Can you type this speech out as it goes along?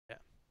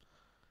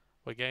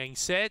We're getting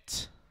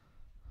set.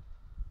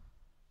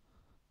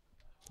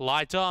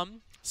 Light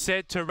on.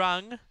 Set to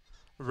run.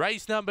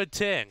 Race number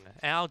 10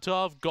 out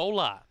of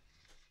Gawler.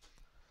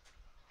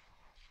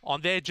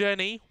 On their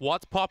journey,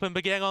 What's Poppin'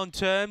 began on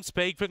term.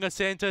 Speed from the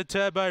centre,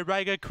 Turbo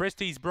Rager,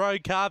 Christie's Bro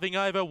carving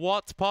over.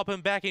 What's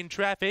Poppin' back in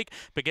traffic,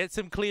 but gets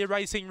some clear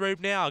racing room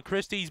now.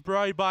 Christie's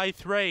Bro by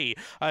 3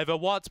 over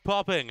What's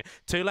Poppin'.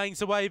 2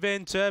 lengths away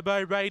then,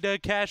 Turbo Raider,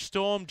 Cash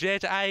Storm,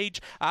 Jet Age.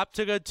 Up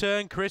to the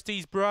turn,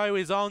 Christie's Bro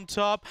is on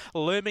top.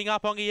 Looming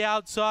up on the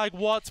outside,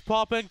 What's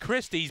Poppin',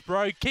 Christie's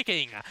Bro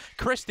kicking.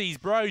 Christie's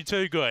Bro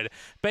too good.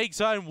 Big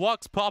Zone,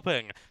 What's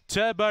Poppin',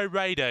 Turbo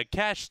Raider,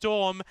 Cash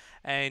Storm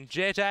and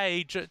Jet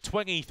Age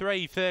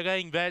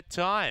 23.13 that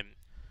time.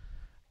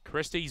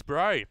 Christie's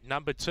Bro,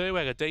 number 2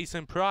 at a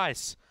decent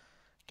price.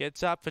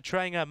 Gets up for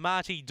trainer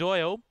Marty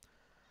Doyle.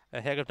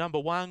 Ahead of number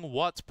 1,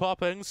 What's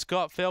Poppin',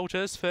 Scott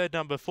Feltus. Third,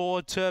 number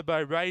 4,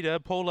 Turbo Raider,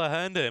 Paula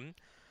Herndon.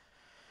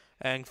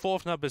 And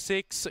fourth, number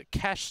 6,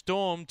 Cash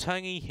Storm,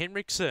 Tony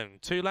Henriksen.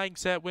 2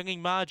 lengths at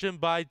winning margin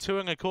by 2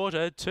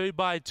 1/4, 2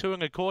 by 2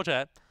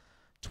 1/4.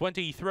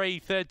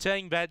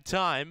 23.13 that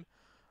time.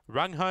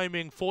 Run home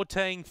in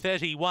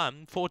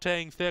 14.31,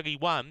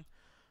 14.31,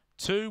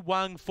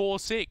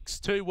 2.146,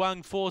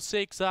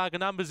 2.146 are the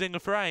numbers in the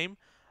frame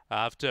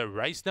after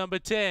race number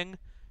 10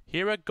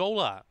 here at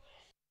Gawler.